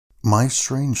My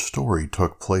strange story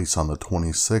took place on the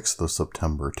 26th of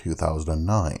September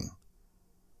 2009.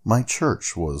 My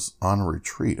church was on a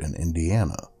retreat in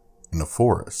Indiana, in a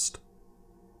forest.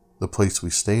 The place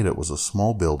we stayed at was a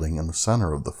small building in the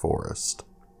center of the forest.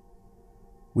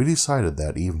 We decided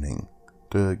that evening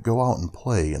to go out and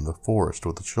play in the forest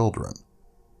with the children.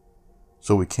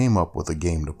 So we came up with a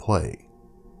game to play.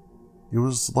 It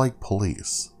was like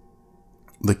police.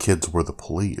 The kids were the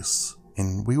police,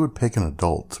 and we would pick an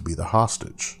adult to be the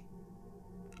hostage.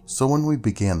 So when we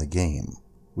began the game,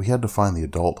 we had to find the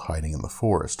adult hiding in the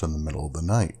forest in the middle of the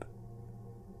night.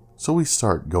 So we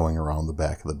start going around the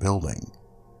back of the building,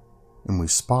 and we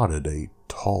spotted a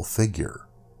tall figure.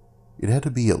 It had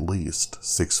to be at least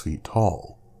 6 feet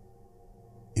tall.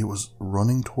 It was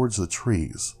running towards the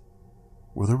trees,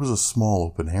 where there was a small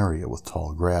open area with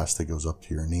tall grass that goes up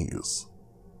to your knees.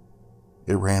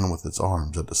 It ran with its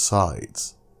arms at the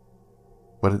sides,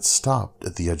 but it stopped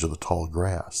at the edge of the tall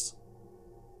grass,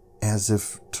 as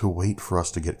if to wait for us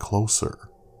to get closer.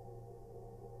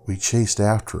 We chased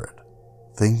after it,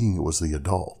 thinking it was the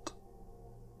adult.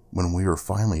 When we were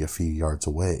finally a few yards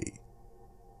away,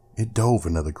 it dove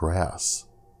into the grass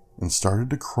and started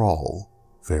to crawl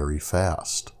very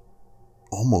fast,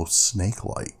 almost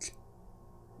snake-like.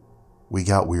 We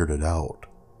got weirded out,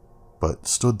 but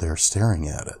stood there staring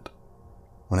at it.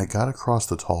 When it got across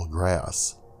the tall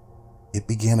grass, it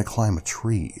began to climb a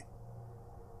tree.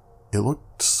 It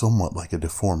looked somewhat like a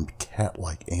deformed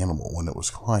cat-like animal when it was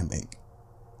climbing.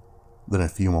 Then a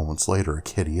few moments later, a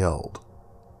kid yelled,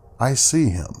 "I see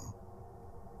him,"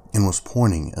 and was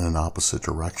pointing in an opposite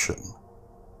direction.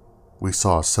 We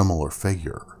saw a similar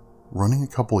figure running a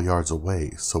couple yards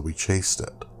away, so we chased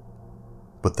it,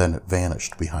 but then it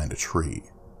vanished behind a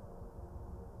tree.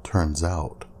 Turns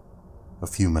out, a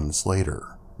few minutes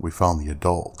later, we found the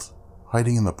adult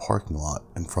hiding in the parking lot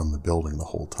in front of the building the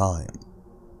whole time.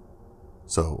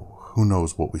 So, who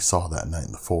knows what we saw that night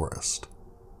in the forest.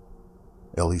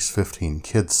 At least 15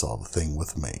 kids saw the thing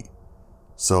with me,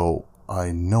 so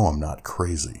I know I'm not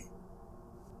crazy.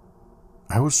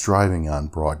 I was driving on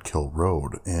Broadkill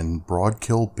Road in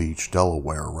Broadkill Beach,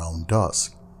 Delaware around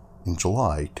dusk in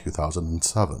July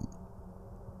 2007.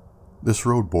 This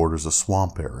road borders a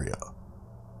swamp area.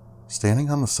 Standing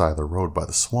on the side of the road by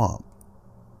the swamp,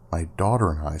 my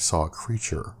daughter and I saw a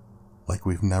creature like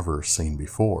we've never seen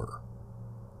before.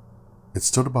 It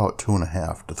stood about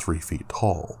 2.5 to 3 feet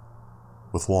tall,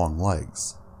 with long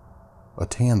legs, a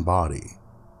tan body,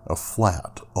 a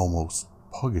flat, almost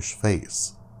puggish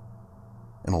face,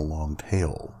 and a long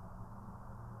tail.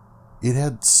 It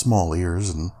had small ears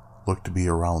and looked to be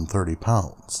around 30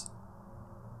 pounds.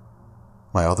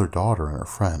 My other daughter and her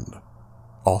friend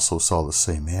also saw the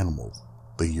same animal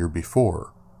the year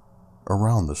before,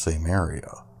 around the same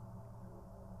area.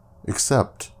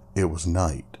 Except it was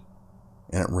night,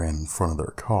 and it ran in front of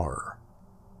their car.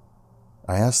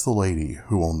 I asked the lady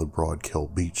who owned the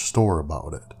Broadkill Beach store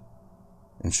about it,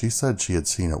 and she said she had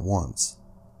seen it once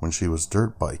when she was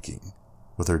dirt biking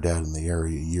with her dad in the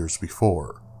area years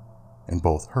before, and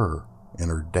both her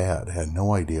and her dad had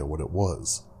no idea what it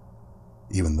was,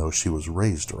 even though she was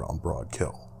raised around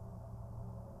Broadkill.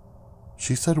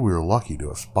 She said we were lucky to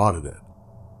have spotted it,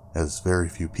 as very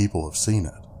few people have seen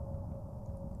it.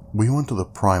 We went to the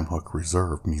Prime Hook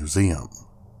Reserve Museum,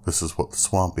 this is what the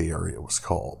swampy area was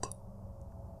called,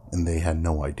 and they had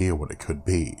no idea what it could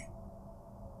be.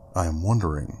 I am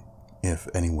wondering if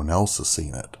anyone else has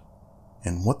seen it,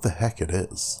 and what the heck it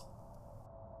is.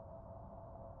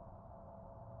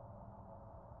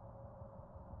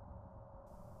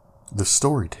 The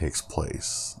story takes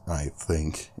place, I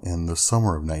think, in the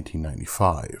summer of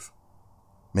 1995,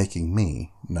 making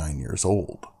me 9 years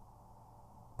old.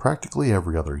 Practically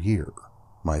every other year,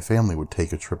 my family would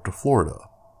take a trip to Florida.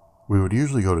 We would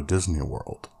usually go to Disney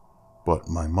World, but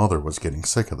my mother was getting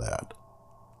sick of that.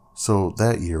 So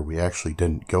that year we actually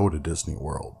didn't go to Disney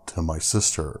World, to my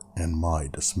sister and my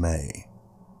dismay.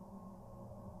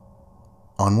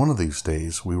 On one of these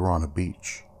days, we were on a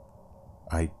beach.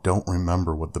 I don't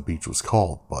remember what the beach was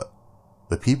called, but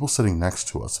the people sitting next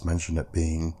to us mentioned it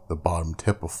being the bottom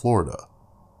tip of Florida.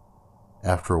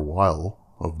 After a while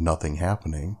of nothing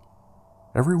happening,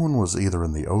 everyone was either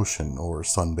in the ocean or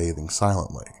sunbathing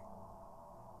silently.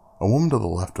 A woman to the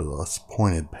left of us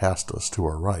pointed past us to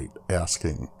our right,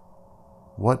 asking,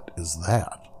 "What is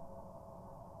that?"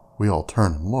 We all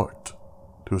turned and looked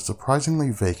to a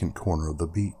surprisingly vacant corner of the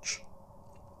beach.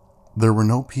 There were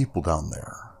no people down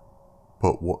there,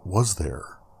 but what was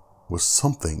there was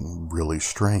something really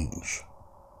strange.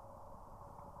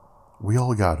 We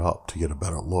all got up to get a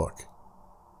better look,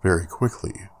 very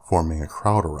quickly forming a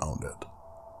crowd around it.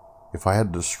 If I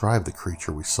had to describe the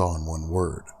creature we saw in one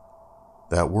word,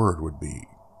 that word would be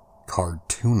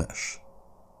cartoonish.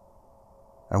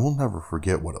 I will never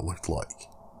forget what it looked like.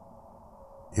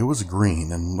 It was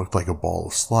green and looked like a ball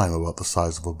of slime about the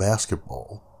size of a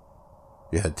basketball.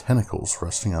 It had tentacles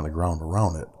resting on the ground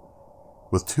around it,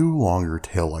 with two longer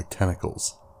tail-like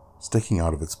tentacles sticking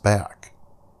out of its back.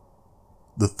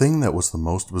 The thing that was the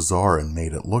most bizarre and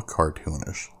made it look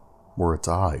cartoonish were its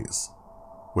eyes,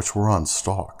 which were on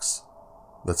stalks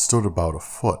that stood about a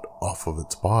foot off of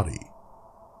its body.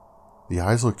 The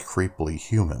eyes looked creepily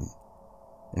human,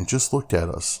 and just looked at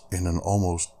us in an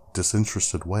almost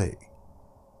disinterested way.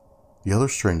 The other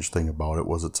strange thing about it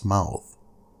was its mouth,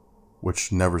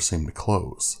 which never seemed to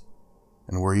close,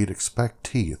 and where you'd expect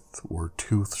teeth were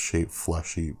tooth-shaped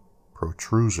fleshy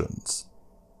protrusions.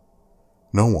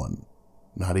 No one,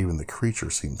 not even the creature,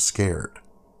 seemed scared,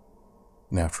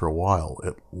 and after a while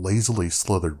it lazily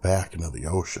slithered back into the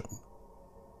ocean.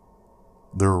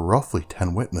 There were roughly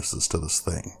 10 witnesses to this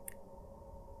thing,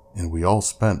 and we all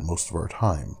spent most of our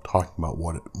time talking about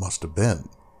what it must have been.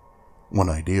 One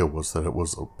idea was that it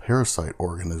was a parasite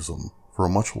organism for a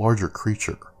much larger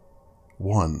creature,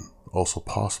 one also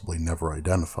possibly never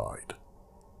identified.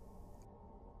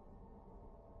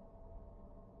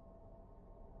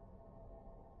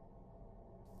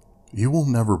 You will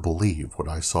never believe what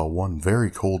I saw one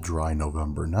very cold, dry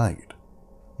November night.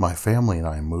 My family and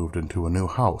I moved into a new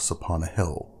house upon a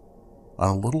hill, on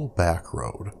a little back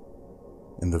road,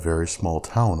 in the very small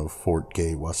town of Fort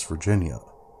Gay, West Virginia.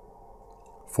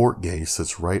 Fort Gay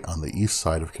sits right on the east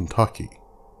side of Kentucky.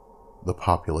 The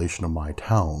population of my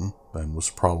town then was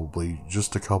probably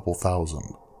just a couple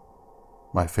thousand.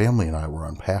 My family and I were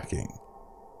unpacking.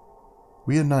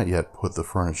 We had not yet put the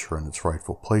furniture in its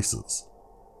rightful places,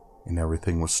 and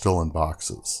everything was still in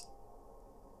boxes.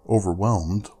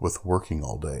 Overwhelmed with working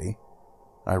all day,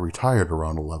 I retired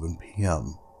around 11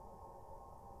 p.m.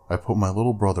 I put my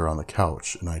little brother on the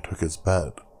couch and I took his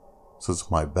bed,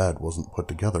 since my bed wasn't put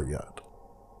together yet.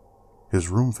 His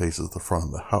room faces the front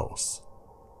of the house.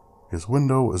 His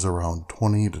window is around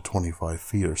 20 to 25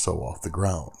 feet or so off the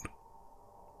ground.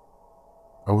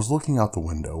 I was looking out the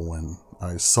window when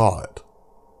I saw it.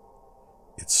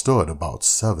 It stood about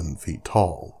 7 feet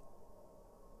tall.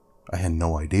 I had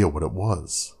no idea what it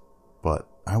was, but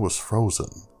I was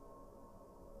frozen.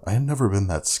 I had never been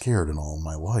that scared in all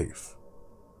my life.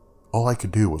 All I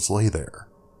could do was lay there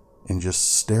and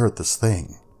just stare at this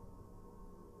thing.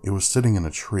 It was sitting in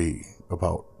a tree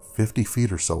about 50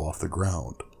 feet or so off the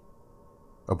ground,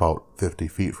 about 50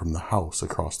 feet from the house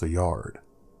across the yard.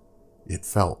 It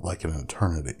felt like an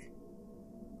eternity.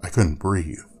 I couldn't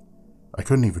breathe. I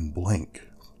couldn't even blink.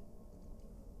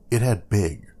 It had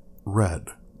big, red,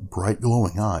 bright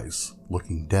glowing eyes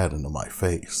looking dead into my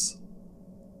face.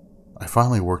 I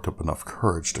finally worked up enough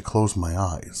courage to close my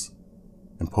eyes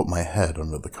and put my head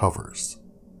under the covers,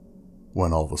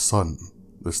 when all of a sudden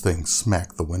this thing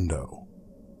smacked the window.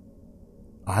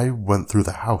 I went through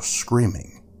the house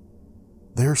screaming,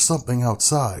 "There's something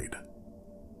outside!"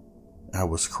 I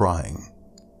was crying.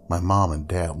 My mom and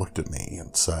dad looked at me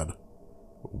and said,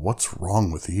 "What's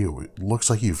wrong with you? It looks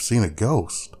like you've seen a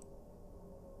ghost."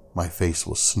 My face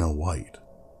was snow white.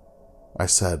 I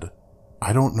said,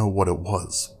 "I don't know what it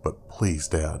was, but please,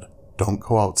 Dad, don't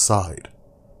go outside."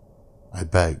 I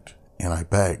begged and I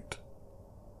begged.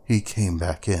 He came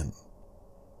back in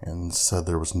and said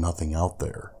there was nothing out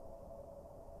there.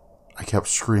 I kept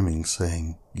screaming,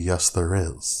 saying, "Yes, there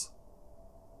is."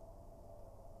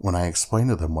 When I explained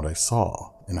to them what I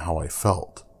saw and how I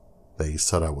felt, they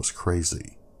said I was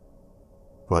crazy.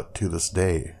 But to this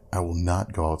day, I will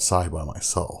not go outside by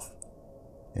myself,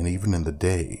 and even in the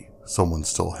day, someone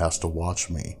still has to watch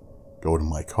me go to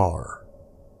my car.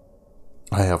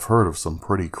 I have heard of some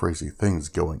pretty crazy things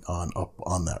going on up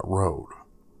on that road,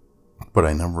 but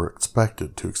I never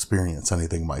expected to experience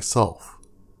anything myself.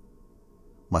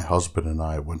 My husband and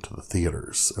I went to the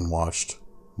theaters and watched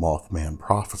Mothman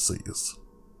Prophecies.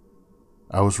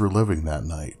 I was reliving that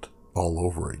night all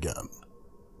over again.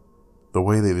 The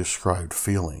way they described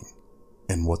feeling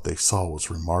and what they saw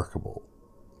was remarkable.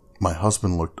 My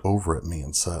husband looked over at me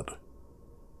and said,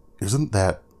 "Isn't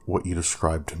that what you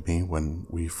described to me when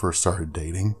we first started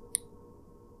dating?"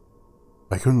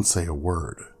 I couldn't say a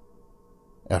word.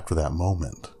 After that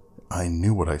moment, I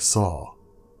knew what I saw.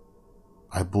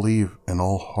 I believe in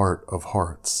all heart of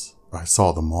hearts I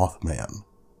saw the Mothman.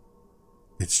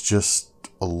 It's just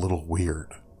a little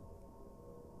weird.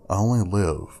 I only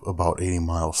live about 80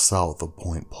 miles south of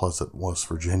Point Pleasant, West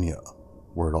Virginia,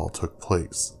 where it all took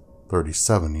place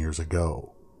 37 years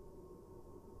ago.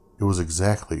 It was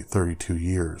exactly 32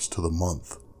 years to the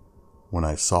month when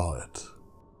I saw it.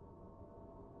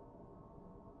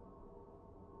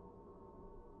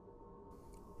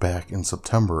 Back in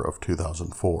September of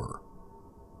 2004,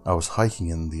 I was hiking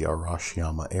in the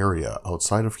Arashiyama area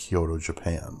outside of Kyoto,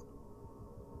 Japan.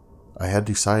 I had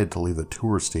decided to leave the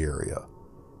touristy area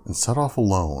and set off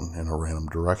alone in a random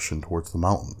direction towards the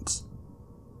mountains.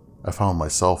 I found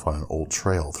myself on an old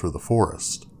trail through the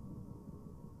forest.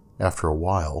 After a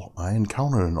while, I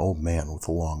encountered an old man with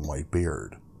a long white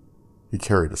beard. He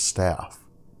carried a staff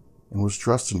and was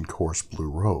dressed in coarse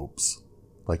blue robes,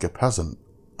 like a peasant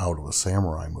out of a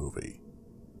samurai movie.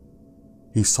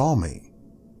 He saw me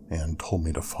and told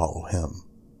me to follow him.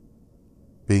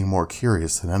 Being more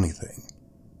curious than anything,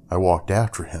 I walked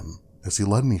after him as he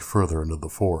led me further into the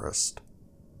forest.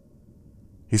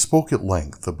 He spoke at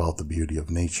length about the beauty of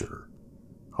nature,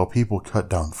 how people cut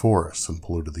down forests and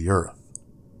polluted the earth,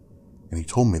 and he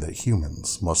told me that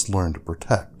humans must learn to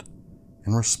protect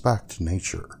and respect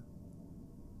nature.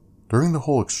 During the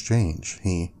whole exchange,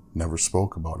 he never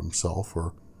spoke about himself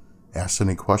or asked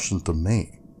any questions of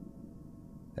me.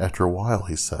 After a while,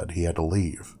 he said he had to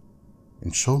leave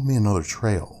and showed me another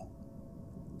trail,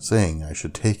 saying I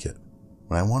should take it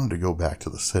when I wanted to go back to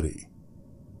the city.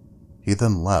 He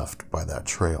then left by that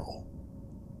trail.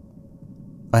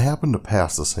 I happened to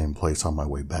pass the same place on my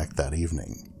way back that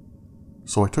evening,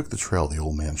 so I took the trail the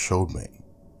old man showed me.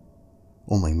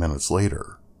 Only minutes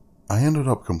later, I ended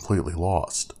up completely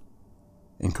lost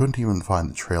and couldn't even find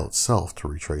the trail itself to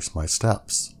retrace my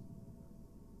steps.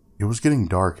 It was getting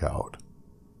dark out,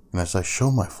 and as I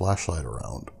shone my flashlight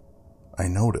around, I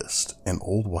noticed an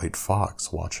old white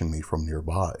fox watching me from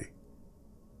nearby.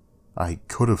 I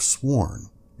could have sworn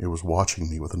it was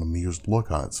watching me with an amused look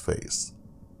on its face,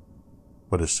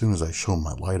 but as soon as I shone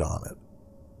my light on it,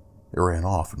 it ran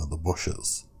off into the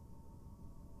bushes.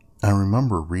 I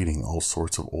remember reading all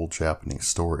sorts of old Japanese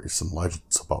stories and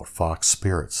legends about fox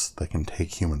spirits that can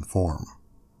take human form,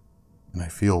 and I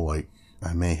feel like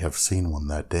I may have seen one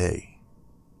that day.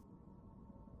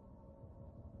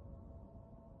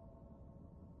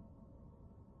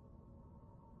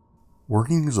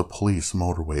 Working as a police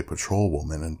motorway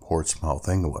patrolwoman in Portsmouth,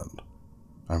 England,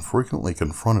 I'm frequently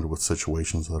confronted with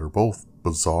situations that are both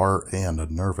bizarre and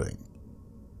unnerving.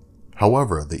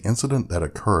 However, the incident that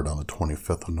occurred on the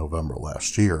 25th of November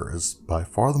last year is by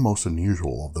far the most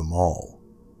unusual of them all.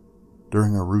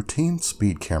 During a routine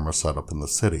speed camera setup in the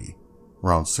city,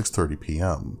 around 6:30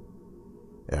 p.m.,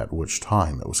 at which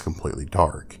time it was completely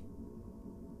dark,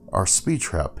 our speed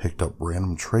trap picked up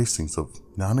random tracings of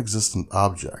non-existent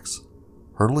objects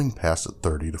hurtling past at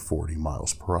 30 to 40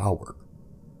 miles per hour.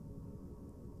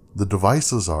 The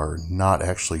devices are not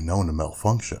actually known to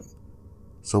malfunction,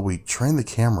 so we trained the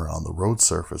camera on the road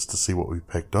surface to see what we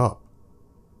picked up.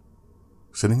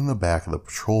 Sitting in the back of the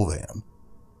patrol van,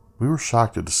 we were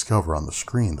shocked to discover on the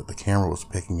screen that the camera was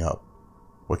picking up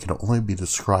what can only be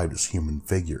described as human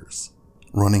figures,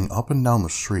 running up and down the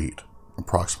street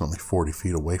approximately 40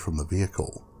 feet away from the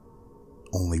vehicle,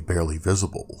 only barely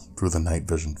visible through the night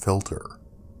vision filter.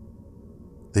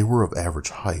 They were of average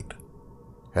height,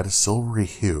 had a silvery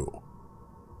hue,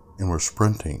 and were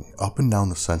sprinting up and down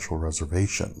the central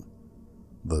reservation,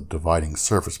 the dividing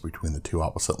surface between the two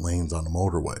opposite lanes on a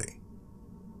motorway.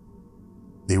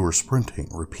 They were sprinting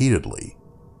repeatedly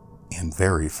and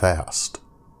very fast.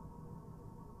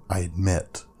 I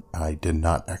admit I did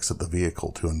not exit the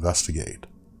vehicle to investigate,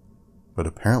 but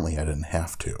apparently I didn't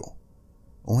have to.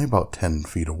 Only about 10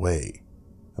 feet away,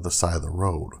 at the side of the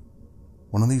road,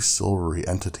 one of these silvery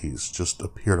entities just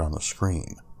appeared on the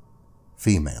screen.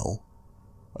 Female,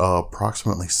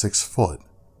 approximately 6 foot,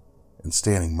 and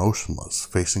standing motionless,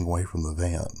 facing away from the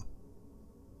van.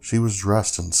 She was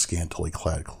dressed in scantily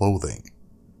clad clothing,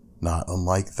 not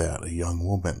unlike that a young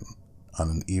woman on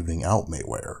an evening out may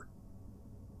wear.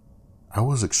 I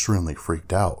was extremely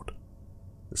freaked out,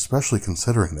 especially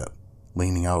considering that,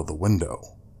 leaning out of the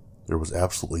window, there was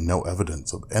absolutely no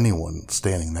evidence of anyone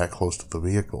standing that close to the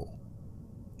vehicle.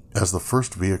 As the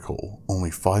first vehicle,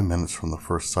 only 5 minutes from the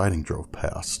first sighting, drove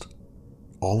past,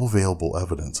 all available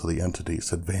evidence of the entities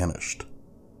had vanished.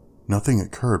 Nothing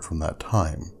occurred from that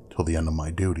time till the end of my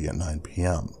duty at 9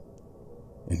 p.m.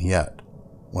 And yet,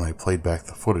 when I played back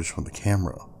the footage from the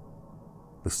camera,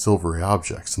 the silvery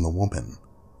objects and the woman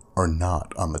are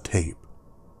not on the tape.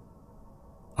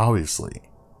 Obviously,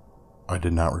 I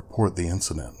did not report the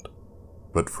incident,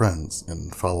 but friends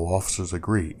and fellow officers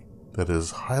agree that it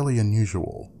is highly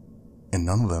unusual, and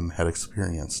none of them had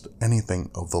experienced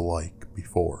anything of the like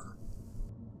before.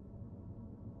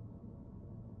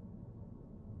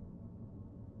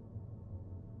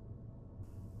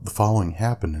 The following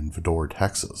happened in Vidor,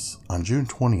 Texas, on June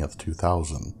 20th,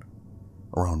 2000,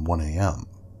 around 1 a.m.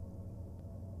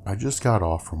 I just got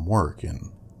off from work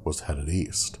and was headed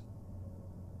east.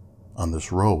 On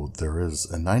this road, there is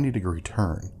a 90-degree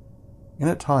turn, and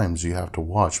at times you have to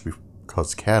watch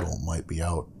because cattle might be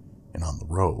out and on the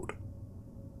road.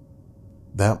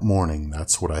 That morning,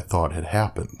 that's what I thought had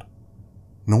happened.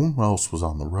 No one else was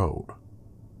on the road,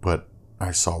 but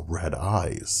I saw red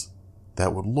eyes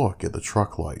that would look at the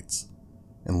truck lights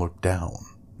and look down,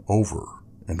 over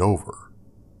and over,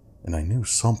 and I knew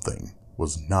something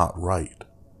was not right.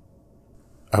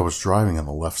 I was driving on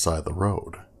the left side of the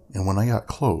road, and when I got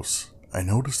close, I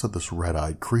noticed that this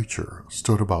red-eyed creature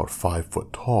stood about 5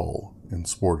 foot tall and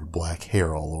sported black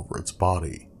hair all over its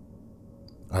body.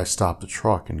 I stopped the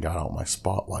truck and got out my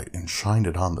spotlight and shined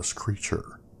it on this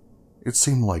creature. It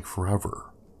seemed like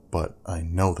forever, but I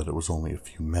know that it was only a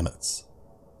few minutes.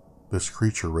 This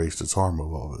creature raised its arm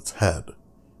above its head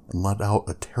and let out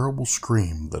a terrible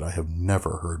scream that I have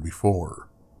never heard before.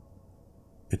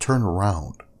 It turned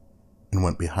around and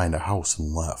went behind a house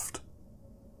and left.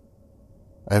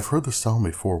 I have heard the sound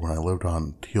before when I lived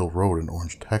on Teal Road in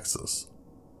Orange, Texas,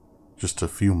 just a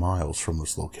few miles from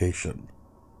this location.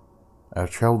 I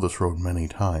have traveled this road many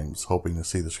times, hoping to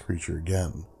see this creature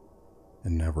again,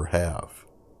 and never have.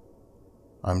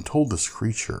 I'm told this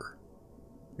creature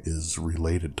is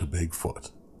related to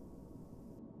Bigfoot.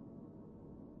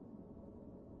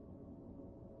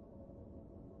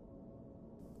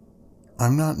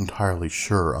 I'm not entirely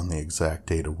sure on the exact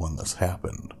date of when this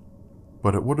happened,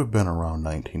 but it would have been around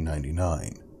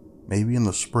 1999, maybe in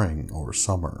the spring or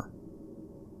summer.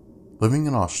 Living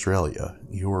in Australia,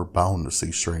 you are bound to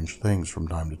see strange things from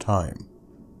time to time.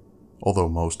 Although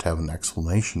most have an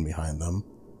explanation behind them,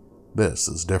 this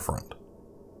is different.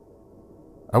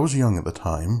 I was young at the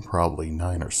time, probably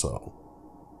 9 or so.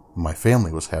 My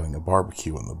family was having a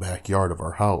barbecue in the backyard of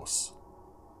our house.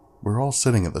 We were all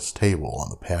sitting at this table on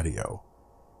the patio,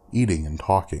 eating and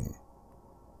talking,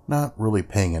 not really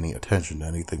paying any attention to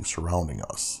anything surrounding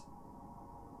us.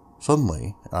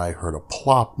 Suddenly, I heard a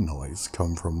plop noise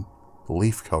come from the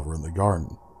leaf cover in the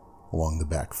garden along the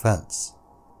back fence.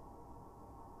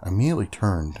 I immediately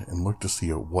turned and looked to see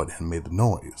what had made the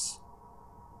noise.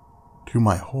 To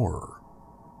my horror,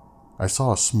 I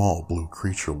saw a small blue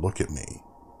creature look at me,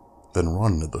 then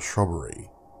run into the shrubbery.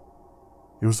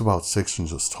 It was about 6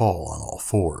 inches tall on all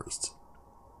fours.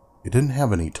 It didn't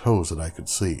have any toes that I could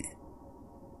see.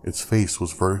 Its face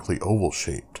was vertically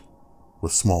oval-shaped,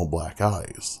 with small black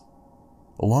eyes,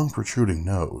 a long protruding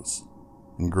nose,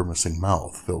 and grimacing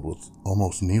mouth filled with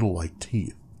almost needle-like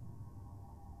teeth.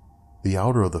 The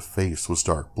outer of the face was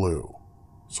dark blue,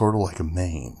 sort of like a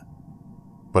mane,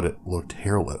 but it looked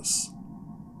hairless.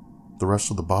 The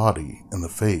rest of the body and the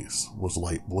face was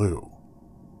light blue.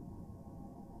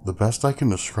 The best I can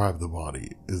describe the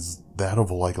body is that of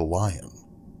like a lion,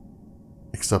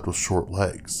 except with short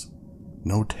legs,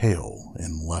 no tail,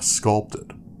 and less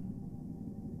sculpted.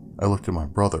 I looked at my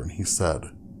brother and he said,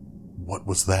 "What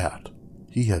was that?"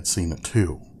 He had seen it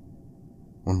too.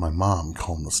 When my mom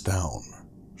calmed us down,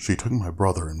 she took my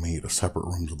brother and me to separate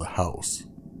rooms of the house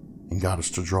and got us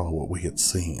to draw what we had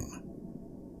seen.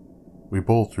 We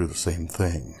both drew the same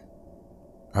thing.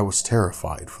 I was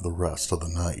terrified for the rest of the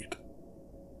night.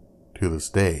 To this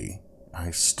day,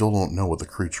 I still don't know what the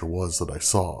creature was that I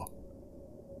saw,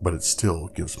 but it still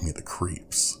gives me the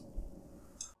creeps.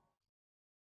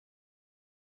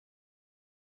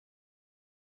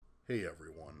 Hey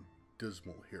everyone,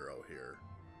 Dismal Hero here.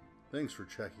 Thanks for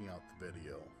checking out the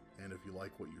video, and if you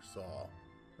like what you saw,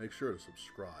 make sure to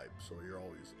subscribe so you're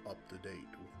always up to date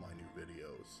with my new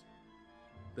videos.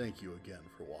 Thank you again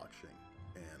for watching,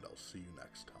 and I'll see you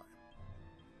next time.